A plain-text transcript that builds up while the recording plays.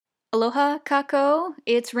Aloha, Kako.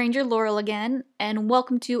 It's Ranger Laurel again, and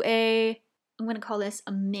welcome to I'm going to call this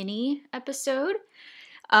a mini episode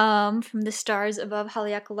from the Stars Above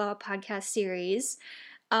Haleakala podcast series.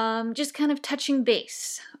 Just kind of touching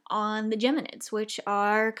base on the Geminids, which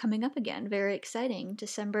are coming up again. Very exciting.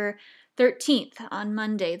 December 13th on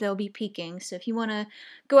Monday, they'll be peaking. So if you want to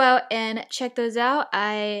go out and check those out,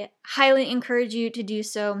 I highly encourage you to do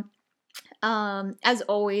so. As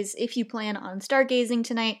always, if you plan on stargazing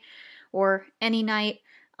tonight or any night,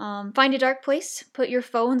 find a dark place, put your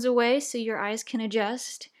phones away so your eyes can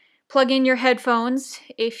adjust. Plug in your headphones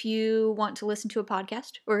if you want to listen to a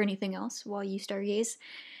podcast or anything else while you stargaze.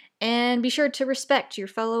 And be sure to respect your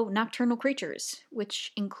fellow nocturnal creatures,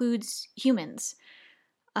 which includes humans.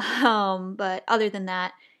 But other than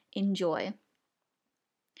that, enjoy.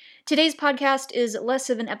 Today's podcast is less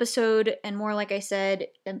of an episode and more, like I said,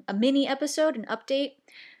 a mini episode, an update.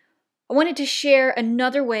 I wanted to share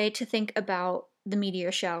another way to think about the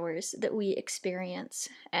meteor showers that we experience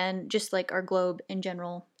and just like our globe in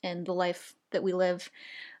general and the life that we live.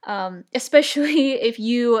 Especially if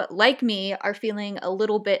you, like me, are feeling a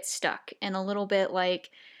little bit stuck and a little bit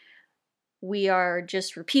like we are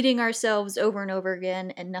just repeating ourselves over and over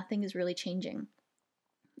again and nothing is really changing.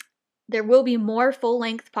 There will be more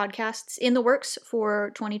full-length podcasts in the works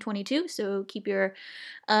for 2022, so keep your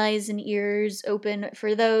eyes and ears open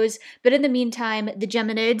for those. But in the meantime, the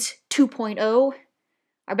Geminids 2.0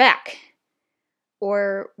 are back.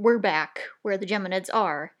 Or we're back where the Geminids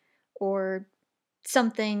are. Or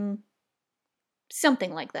something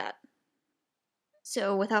like that.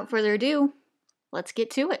 So without further ado, let's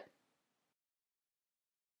get to it.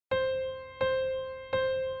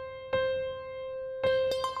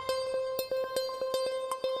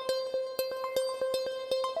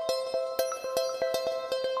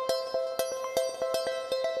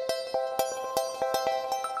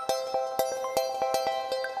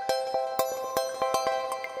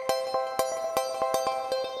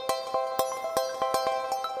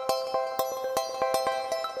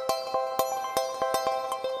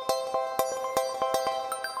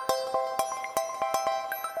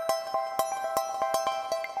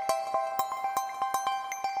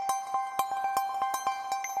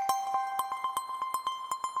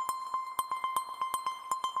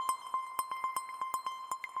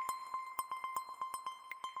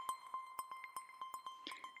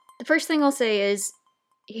 The first thing I'll say is,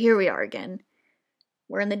 here we are again.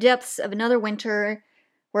 We're in the depths of another winter.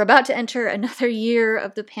 We're about to enter another year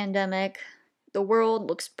of the pandemic. The world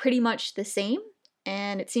looks pretty much the same,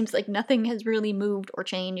 and it seems like nothing has really moved or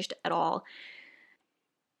changed at all.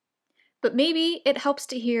 But maybe it helps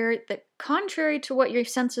to hear that contrary to what your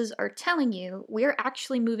senses are telling you, we're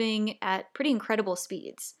actually moving at pretty incredible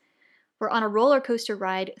speeds. We're on a roller coaster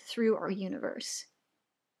ride through our universe.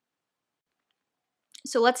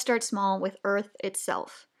 So let's start small with Earth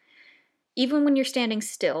itself. Even when you're standing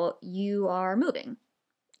still, you are moving.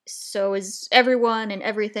 So is everyone and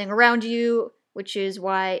everything around you, which is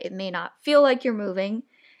why it may not feel like you're moving.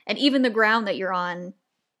 And even the ground that you're on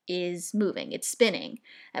is moving. It's spinning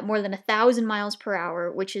at more than 1,000 miles per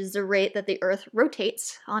hour, which is the rate that the Earth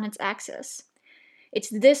rotates on its axis. It's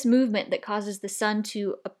this movement that causes the sun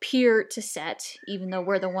to appear to set, even though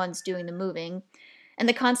we're the ones doing the moving. And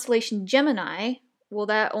the constellation Gemini, well,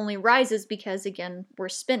 that only rises because, again, we're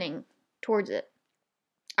spinning towards it.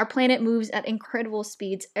 Our planet moves at incredible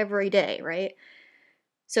speeds every day, right?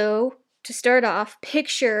 So, to start off,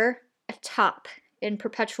 picture a top in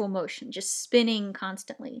perpetual motion, just spinning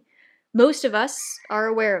constantly. Most of us are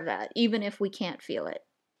aware of that, even if we can't feel it.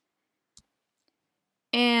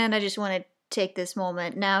 And I just want to take this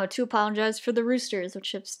moment now to apologize for the roosters,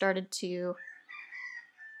 which have started to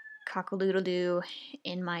cock-a-doodle-doo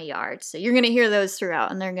in my yard. So you're going to hear those throughout,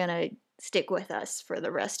 and they're going to stick with us for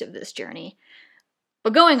the rest of this journey.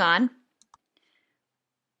 But going on,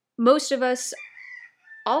 most of us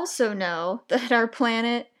also know that our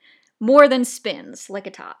planet more than spins like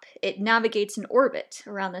a top. It navigates an orbit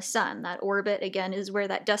around the sun. That orbit, again, is where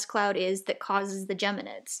that dust cloud is that causes the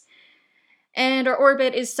Geminids. And our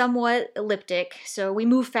orbit is somewhat elliptic, so we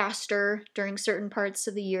move faster during certain parts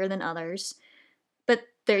of the year than others. But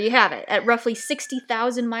there you have it. At roughly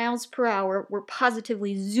 60,000 miles per hour, we're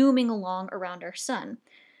positively zooming along around our sun.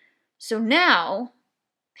 So now,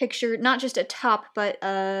 picture not just a top, but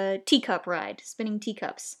a teacup ride, spinning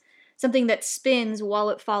teacups. Something that spins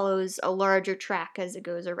while it follows a larger track as it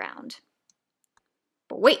goes around.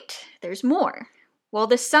 But wait, there's more. While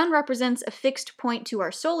the sun represents a fixed point to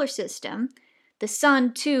our solar system, the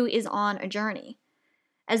sun too is on a journey.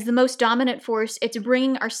 As the most dominant force, it's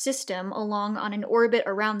bringing our system along on an orbit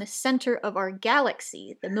around the center of our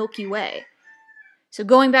galaxy, the Milky Way. So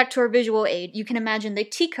going back to our visual aid, you can imagine the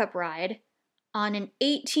teacup ride on an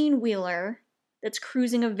 18-wheeler that's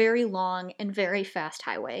cruising a very long and very fast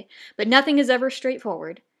highway. But nothing is ever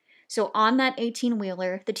straightforward. So on that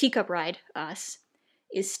 18-wheeler, the teacup ride, us,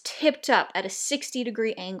 is tipped up at a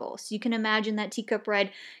 60-degree angle. So you can imagine that teacup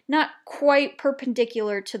ride not quite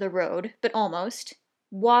perpendicular to the road, but almost,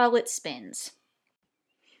 while it spins.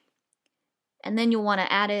 And then you'll want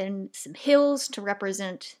to add in some hills to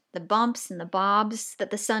represent the bumps and the bobs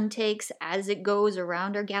that the sun takes as it goes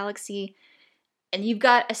around our galaxy. And you've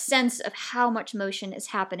got a sense of how much motion is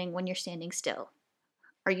happening when you're standing still.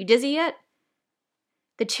 Are you dizzy yet?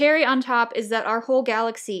 The cherry on top is that our whole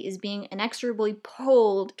galaxy is being inexorably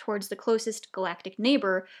pulled towards the closest galactic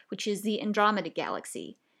neighbor, which is the Andromeda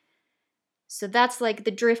Galaxy. So that's like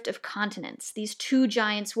the drift of continents. These two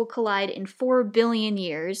giants will collide in 4 billion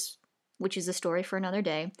years, which is a story for another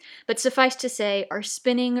day. But suffice to say, our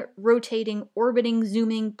spinning, rotating, orbiting,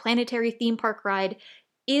 zooming, planetary theme park ride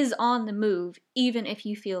is on the move, even if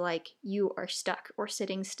you feel like you are stuck or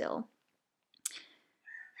sitting still.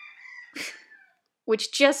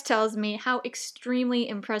 Which just tells me how extremely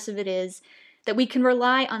impressive it is that we can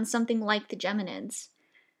rely on something like the Geminids.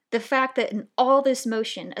 The fact that in all this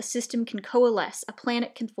motion, a system can coalesce, a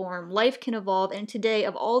planet can form, life can evolve, and today,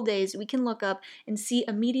 of all days, we can look up and see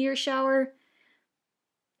a meteor shower.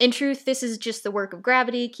 In truth, this is just the work of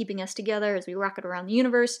gravity, keeping us together as we rocket around the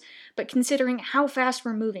universe, but considering how fast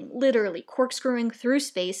we're moving, literally corkscrewing through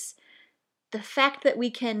space, the fact that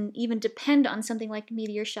we can even depend on something like a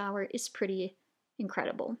meteor shower is pretty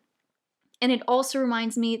incredible. And it also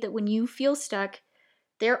reminds me that when you feel stuck,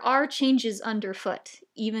 there are changes underfoot,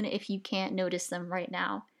 even if you can't notice them right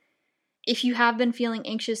now. If you have been feeling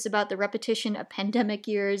anxious about the repetition of pandemic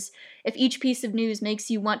years, if each piece of news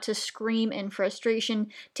makes you want to scream in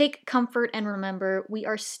frustration, take comfort and remember we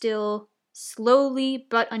are still slowly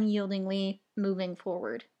but unyieldingly moving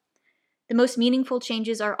forward. The most meaningful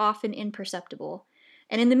changes are often imperceptible.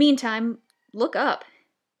 And in the meantime, look up.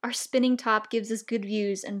 Our spinning top gives us good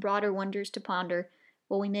views and broader wonders to ponder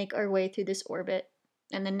while we make our way through this orbit,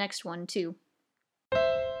 and the next one too.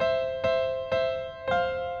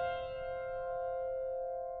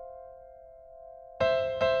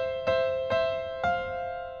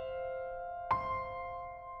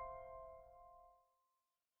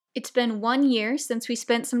 It's been 1 year since we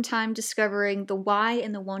spent some time discovering the why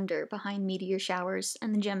and the wonder behind meteor showers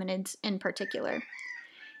and the Geminids in particular.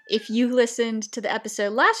 If you listened to the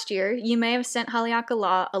episode last year, you may have sent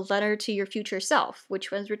Haleakala a letter to your future self,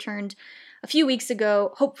 which was returned a few weeks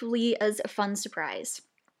ago, hopefully as a fun surprise.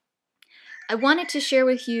 I wanted to share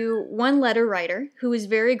with you one letter writer who was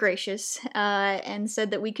very gracious and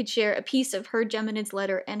said that we could share a piece of her Geminid's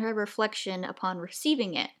letter and her reflection upon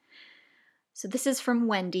receiving it. So this is from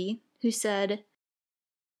Wendy, who said,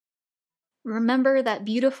 "Remember that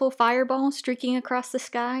beautiful fireball streaking across the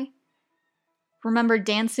sky? Remember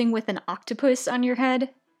dancing with an octopus on your head?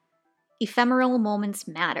 Ephemeral moments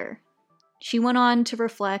matter." She went on to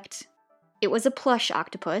reflect, "It was a plush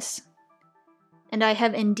octopus, and I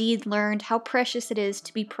have indeed learned how precious it is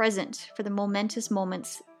to be present for the momentous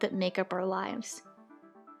moments that make up our lives."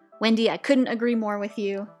 Wendy, I couldn't agree more with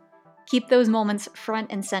you. Keep those moments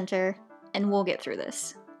front and center, and we'll get through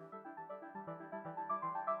this.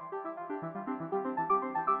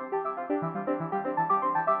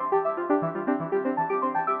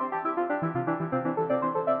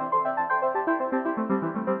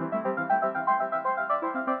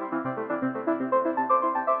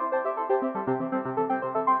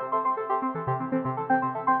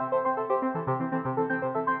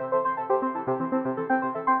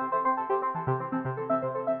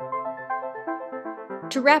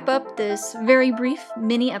 To wrap up this very brief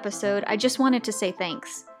mini episode, I just wanted to say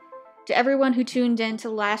thanks to everyone who tuned in to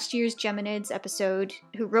last year's Geminids episode,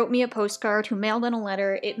 who wrote me a postcard, who mailed in a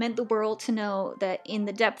letter. It meant the world to know that in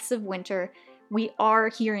the depths of winter, we are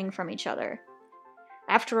hearing from each other.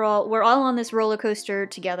 After all, we're all on this roller coaster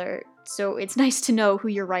together, so it's nice to know who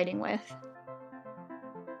you're riding with.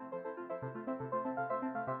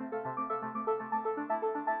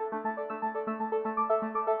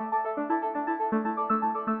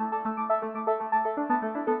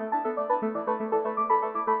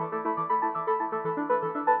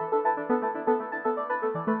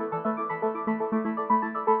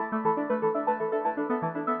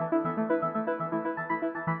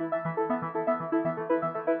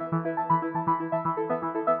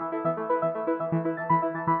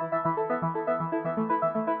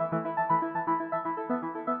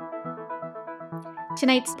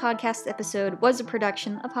 Tonight's podcast episode was a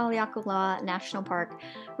production of Haleakala National Park,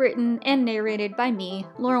 written and narrated by me,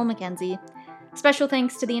 Laurel McKenzie. Special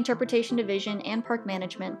thanks to the Interpretation Division and Park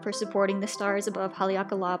Management for supporting the Stars Above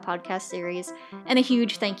Haleakala podcast series, and a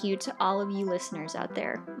huge thank you to all of you listeners out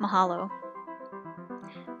there. Mahalo.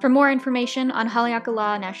 For more information on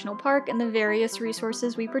Haleakala National Park and the various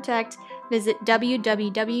resources we protect, visit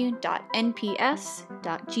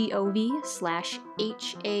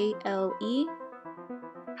www.nps.gov/HALE.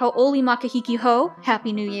 Hau'oli makahiki ho!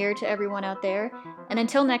 Happy New Year to everyone out there, and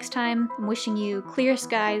until next time, I'm wishing you clear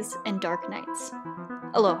skies and dark nights.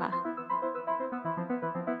 Aloha.